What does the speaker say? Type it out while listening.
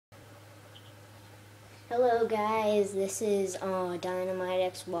Hello guys, this is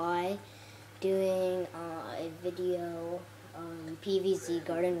Dynamite XY doing a video on PvZ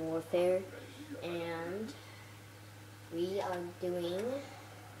Garden Warfare, and we are doing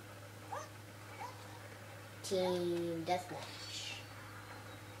Team Deathmatch.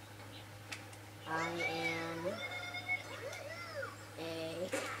 I am a...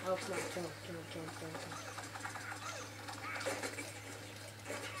 Oh, come on, kill him.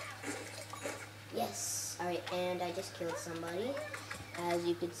 Yes, alright, and I just killed somebody, as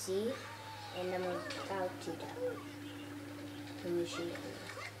you could see, and I'm about to die. Who is she?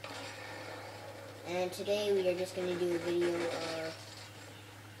 And today we are just going to do a video of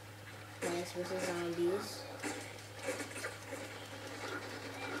Plants vs. Zombies.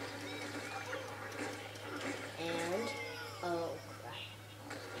 And, oh crap.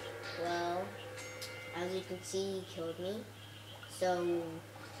 Well, as you can see, he killed me. So,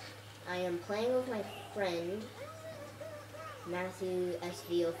 I am playing with my friend, Matthew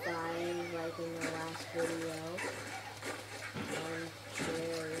SVO5, like in the last video. And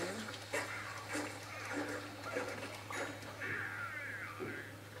Cherry.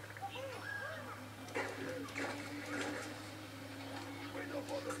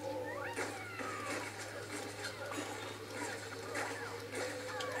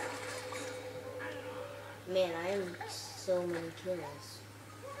 Man, I have so many kills.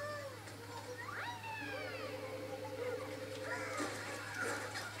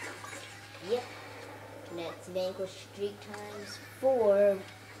 Yep, that's vanquish streak times 4,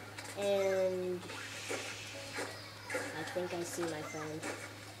 and I think I see my friend.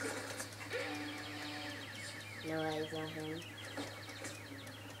 No, that is not him.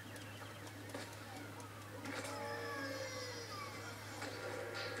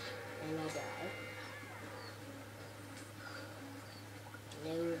 And I die.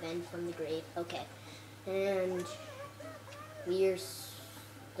 No revenge from the grave. Okay, and we're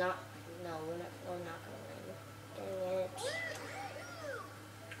not. No, we're not gonna win. Dang it.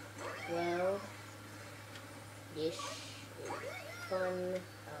 Well, this is fun.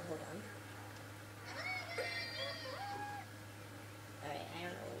 Hold on. Alright, I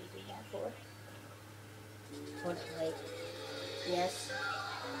don't know what you did that for. Hold on, wait. Yes.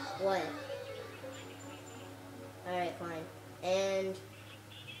 What? Alright, fine. And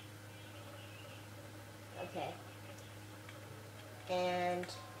okay. And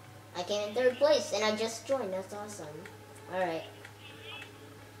I came in 3rd place, and I just joined. That's awesome. Alright.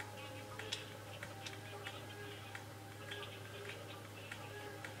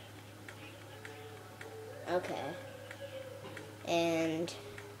 Okay. And...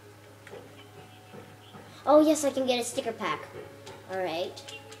 oh, yes, I can get a sticker pack. Alright.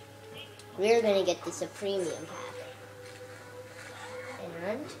 We're gonna get this a premium pack.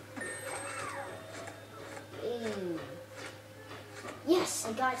 And... ooh. Yes,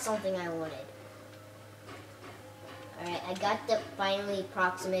 I got something I wanted. Alright, I got the finally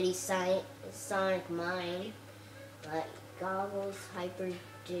proximity sonic mine, but goggles, hyper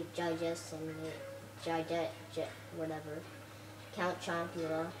digest, and whatever. Count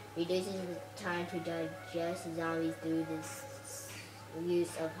Chompula reduces the time to digest zombies through this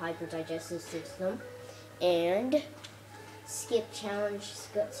use of hyper digestive system. And skip challenge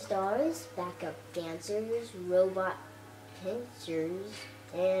stars, backup dancers, robot pincers,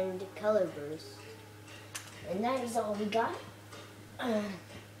 and color bursts. And that is all we got.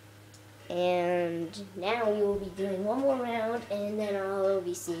 And now we will be doing one more round, and then I'll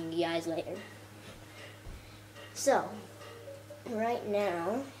be seeing you guys later. So, right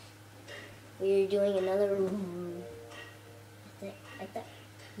now, we're doing another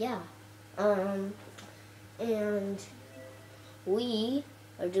and we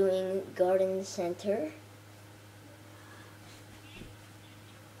are doing Garden Center.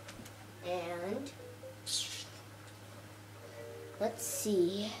 And let's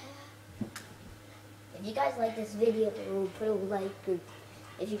see. If you guys like this video, put a like. Or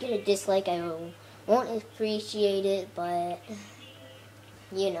if you get a dislike, I won't appreciate it, but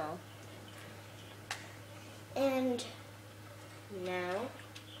you know. And now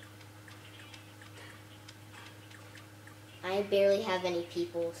I barely have any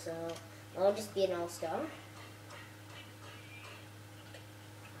people, so I'll just be an all-star.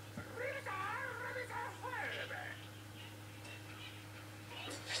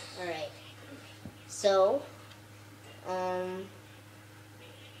 Alright, so, and,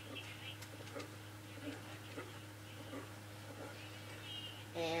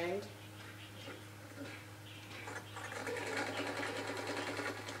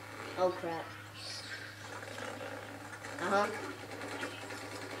 oh crap.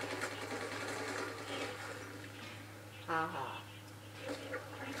 Haha.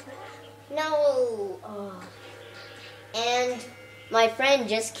 No! Oh. And my friend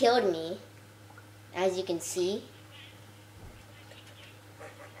just killed me, as you can see.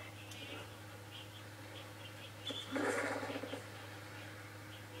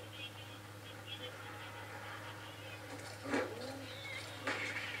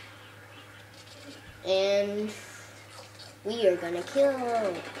 And we are gonna kill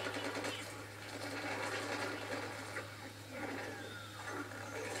him.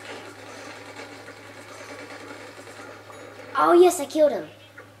 Oh yes, I killed him.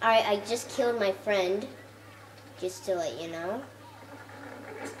 Alright, I just killed my friend. Just to let you know.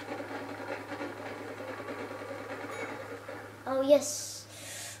 Oh yes,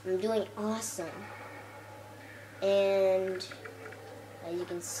 I'm doing awesome. And as you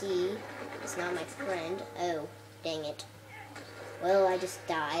can see, it's not my friend. Oh, dang it. Well, I just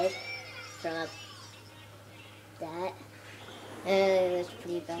died from that. That's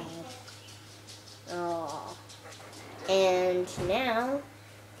pretty bad. Oh. And now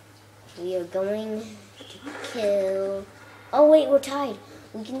we are going to kill. Oh wait, we're tied.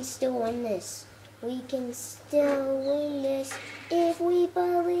 We can still win this. We can still win this if we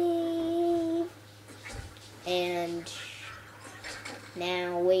believe. And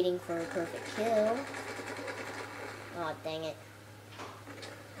now waiting for a perfect kill. Oh dang it.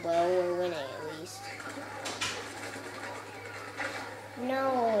 Well, we're winning at least.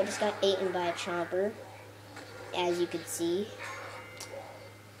 No, I just got eaten by a chomper, as you can see.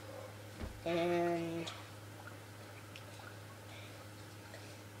 And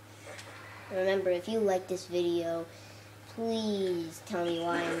remember, if you like this video, please tell me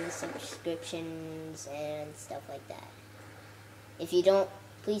why in the subscriptions and stuff like that. If you don't,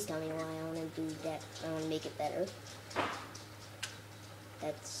 please tell me why. I want to do that. I want to make it better.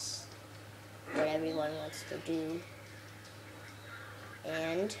 That's what everyone wants to do.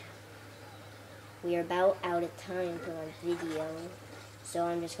 And we are about out of time for our video, so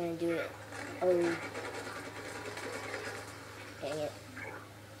I'm just going to do it. Oh, dang it.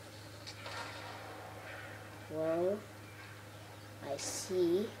 Well, I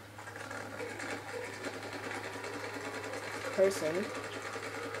see person.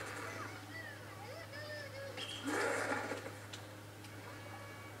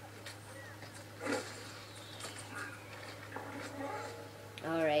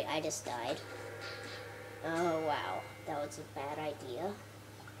 Alright, I just died. Oh wow, that was a bad idea.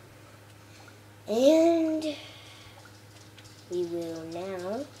 And we will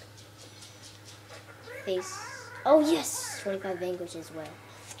now face. Oh yes, 25 vanquish as well.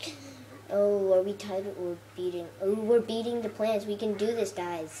 Oh, are we tied? We're beating. Oh, we're beating the plants. We can do this,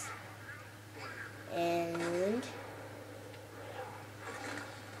 guys. And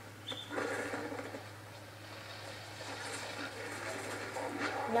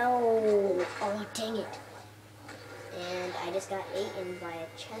no. Oh, dang it. And I just got eaten by a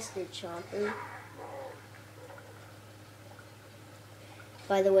chested chomper.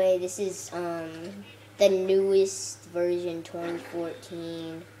 By the way, this is the newest version,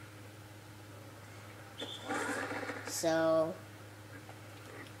 2014. So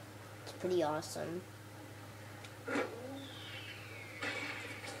it's pretty awesome.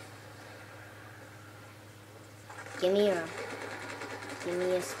 Give me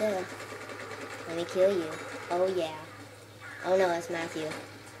your stuff. Let me kill you. Oh yeah. Oh no, that's Matthew.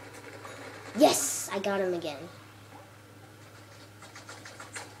 Yes! I got him again.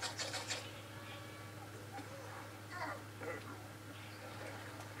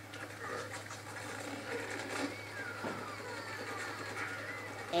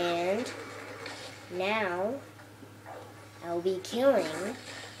 And now I'll be killing.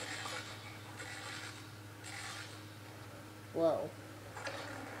 Whoa.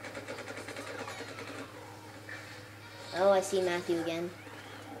 Oh, I see Matthew again.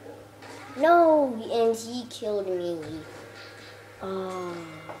 No, and he killed me. Oh.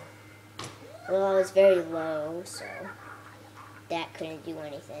 Well, I was very low, so that couldn't do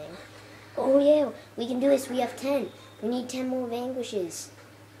anything. Oh yeah, we can do this. We have 10. We need 10 more vanquishes.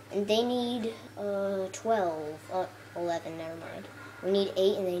 And they need 12. 11, never mind. We need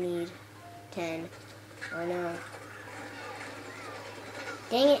 8 and they need 10. Oh no.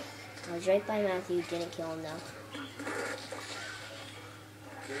 Dang it. I was right by Matthew. Didn't kill him though.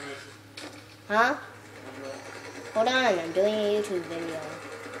 Huh? Hold on. I'm doing a YouTube video.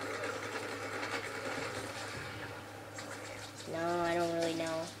 No, I don't really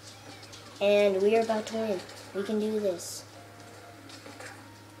know. And we are about to win. We can do this.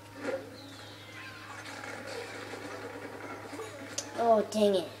 Oh,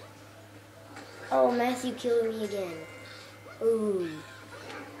 dang it. Oh, Matthew killed me again. Ooh.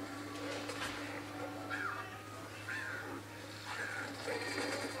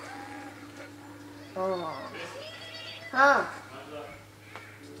 Oh. Huh.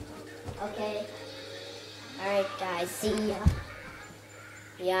 Okay. Alright guys, see ya.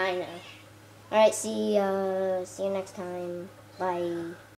 Yeah, I know. Alright, see you next time. Bye.